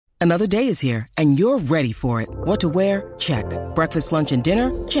Another day is here, and you're ready for it. What to wear? Check. Breakfast, lunch, and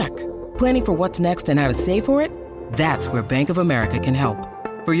dinner? Check. Planning for what's next and how to save for it? That's where Bank of America can help.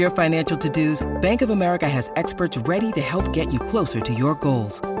 For your financial to-dos, Bank of America has experts ready to help get you closer to your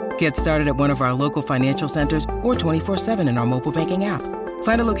goals. Get started at one of our local financial centers or 24/7 in our mobile banking app.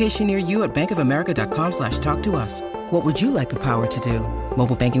 Find a location near you at bankofamerica.com/talktous. What would you like the power to do?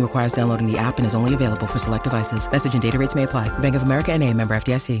 Mobile banking requires downloading the app and is only available for select devices. Message and data rates may apply. Bank of America N.A., member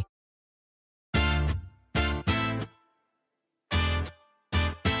FDIC.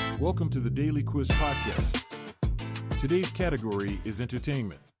 Welcome to the Daily Quiz Podcast. Today's category is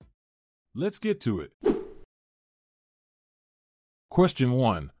entertainment. Let's get to it. Question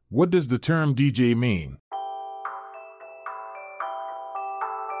 1. What does the term DJ mean?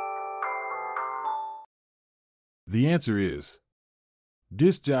 The answer is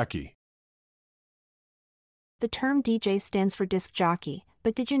disc jockey. The term DJ stands for disc jockey,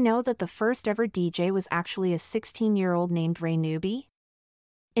 but did you know that the first ever DJ was actually a 16-year-old named Ray Newby?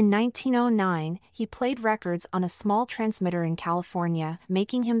 In 1909, he played records on a small transmitter in California,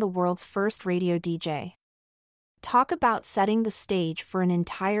 making him the world's first radio DJ. Talk about setting the stage for an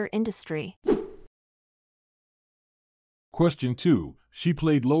entire industry. Question 2. She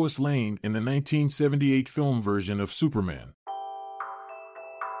played Lois Lane in the 1978 film version of Superman.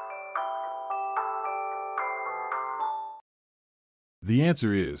 The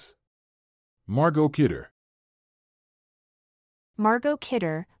answer is Margot Kidder. Margot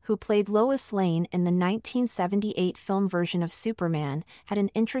Kidder, who played Lois Lane in the 1978 film version of Superman, had an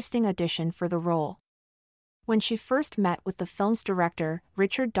interesting audition for the role. When she first met with the film's director,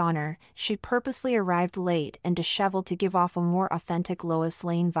 Richard Donner, she purposely arrived late and disheveled to give off a more authentic Lois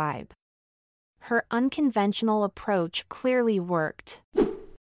Lane vibe. Her unconventional approach clearly worked.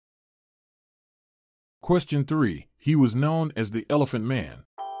 Question 3. He was known as the Elephant Man.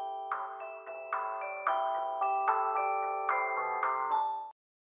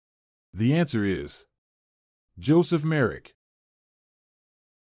 The answer is Joseph Merrick.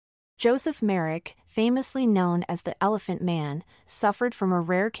 Joseph Merrick, famously known as the Elephant Man, suffered from a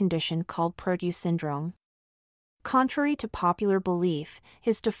rare condition called Proteus syndrome. Contrary to popular belief,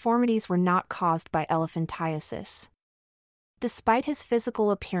 his deformities were not caused by elephantiasis. Despite his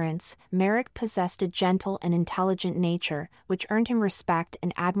physical appearance, Merrick possessed a gentle and intelligent nature, which earned him respect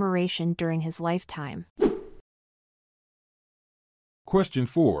and admiration during his lifetime. Question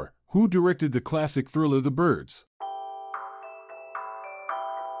 4. Who directed the classic thriller The Birds?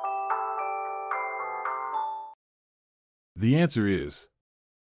 The answer is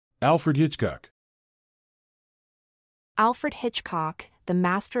Alfred Hitchcock. Alfred Hitchcock, the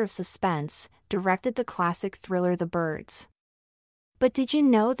master of suspense, directed the classic thriller The Birds. But did you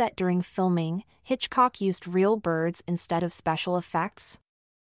know that during filming, Hitchcock used real birds instead of special effects?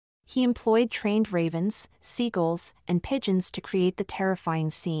 He employed trained ravens, seagulls, and pigeons to create the terrifying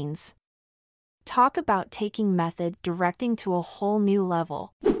scenes. Talk about taking method directing to a whole new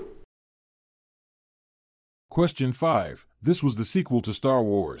level. Question 5. This was the sequel to Star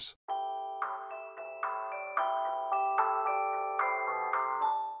Wars.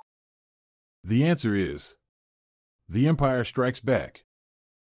 The answer is The Empire Strikes Back.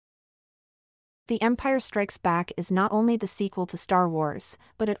 The Empire Strikes Back is not only the sequel to Star Wars,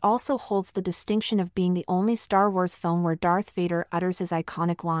 but it also holds the distinction of being the only Star Wars film where Darth Vader utters his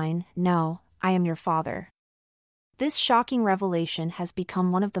iconic line, "No, I am your father." This shocking revelation has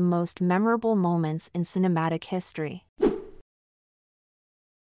become one of the most memorable moments in cinematic history.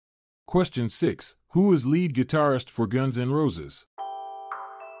 Question 6. Who is lead guitarist for Guns N' Roses?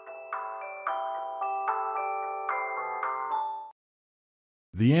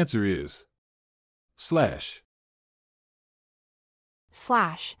 The answer is Slash.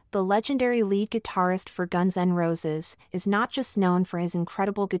 Slash, the legendary lead guitarist for Guns N' Roses, is not just known for his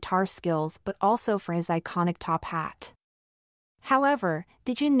incredible guitar skills but also for his iconic top hat. However,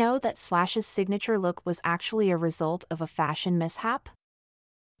 did you know that Slash's signature look was actually a result of a fashion mishap?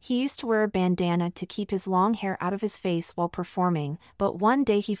 He used to wear a bandana to keep his long hair out of his face while performing, but one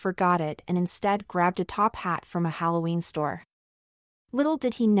day he forgot it and instead grabbed a top hat from a Halloween store. Little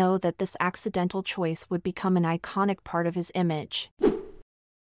did he know that this accidental choice would become an iconic part of his image.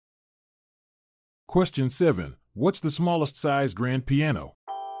 Question 7. What's the smallest size grand piano?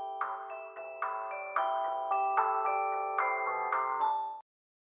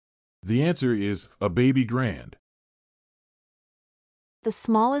 The answer is a baby grand. The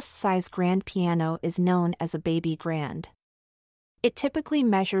smallest size grand piano is known as a baby grand. It typically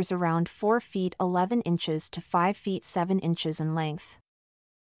measures around 4 feet 11 inches to 5 feet 7 inches in length.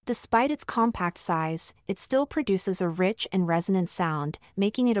 Despite its compact size, it still produces a rich and resonant sound,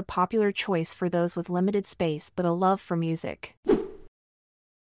 making it a popular choice for those with limited space but a love for music.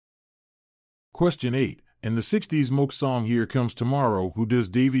 Question 8. In the 60s Moke song Here Comes Tomorrow, who does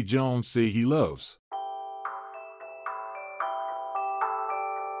Davy Jones say he loves?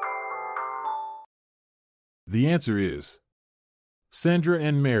 The answer is Sandra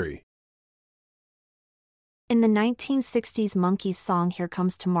and Mary. In the 1960s Monkees song Here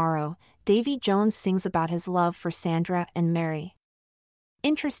Comes Tomorrow, Davy Jones sings about his love for Sandra and Mary.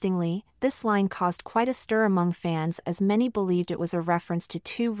 Interestingly, this line caused quite a stir among fans as many believed it was a reference to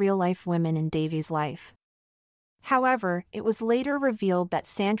two real-life women in Davy's life. However, it was later revealed that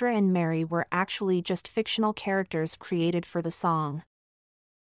Sandra and Mary were actually just fictional characters created for the song.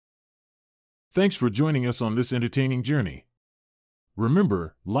 Thanks for joining us on this entertaining journey.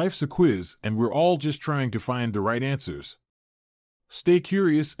 Remember, life's a quiz and we're all just trying to find the right answers. Stay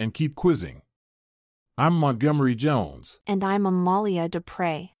curious and keep quizzing. I'm Montgomery Jones. And I'm Amalia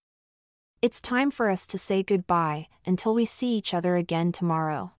Dupre. It's time for us to say goodbye until we see each other again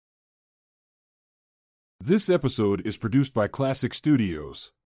tomorrow. This episode is produced by Classic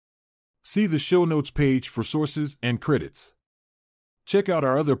Studios. See the show notes page for sources and credits. Check out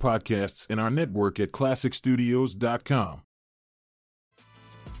our other podcasts in our network at classicstudios.com.